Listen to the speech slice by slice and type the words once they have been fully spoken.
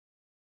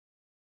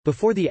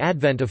Before the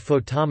advent of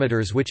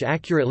photometers which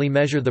accurately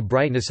measure the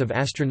brightness of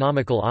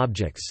astronomical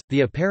objects,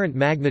 the apparent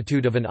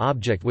magnitude of an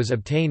object was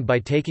obtained by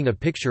taking a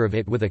picture of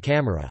it with a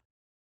camera.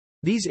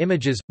 These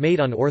images, made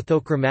on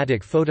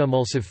orthochromatic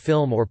photoemulsive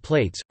film or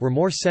plates, were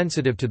more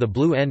sensitive to the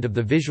blue end of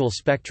the visual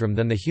spectrum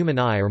than the human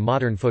eye or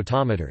modern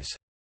photometers.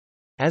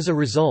 As a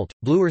result,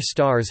 bluer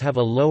stars have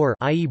a lower,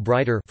 i.e.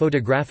 brighter,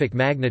 photographic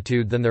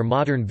magnitude than their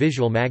modern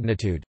visual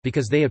magnitude,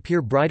 because they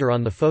appear brighter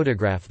on the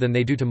photograph than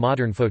they do to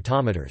modern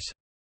photometers.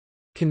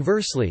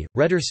 Conversely,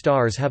 redder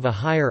stars have a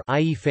higher,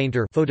 i.e.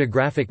 fainter,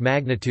 photographic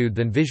magnitude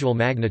than visual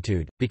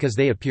magnitude, because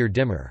they appear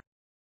dimmer.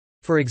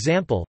 For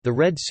example, the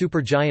red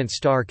supergiant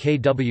star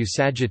KW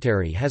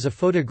Sagittarii has a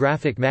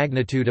photographic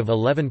magnitude of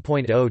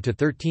 11.0 to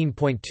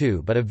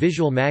 13.2 but a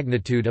visual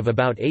magnitude of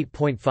about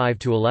 8.5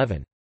 to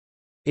 11.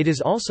 It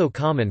is also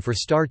common for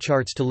star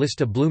charts to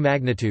list a blue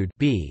magnitude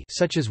B,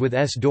 such as with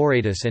S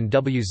Doradus and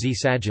WZ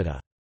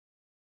Sagitta.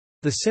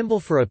 The symbol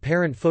for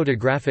apparent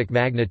photographic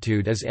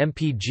magnitude is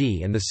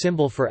mpg and the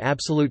symbol for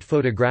absolute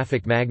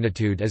photographic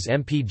magnitude is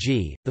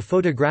mpg. The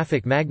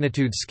photographic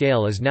magnitude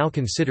scale is now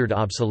considered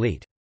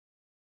obsolete.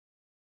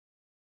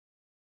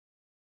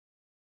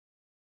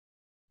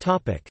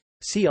 Topic: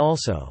 See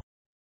also: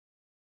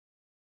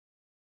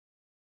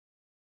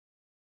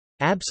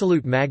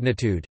 absolute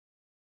magnitude,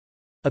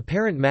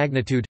 apparent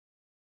magnitude,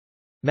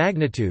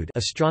 magnitude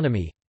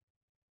astronomy.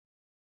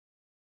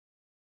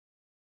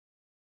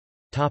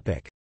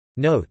 Topic: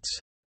 Notes.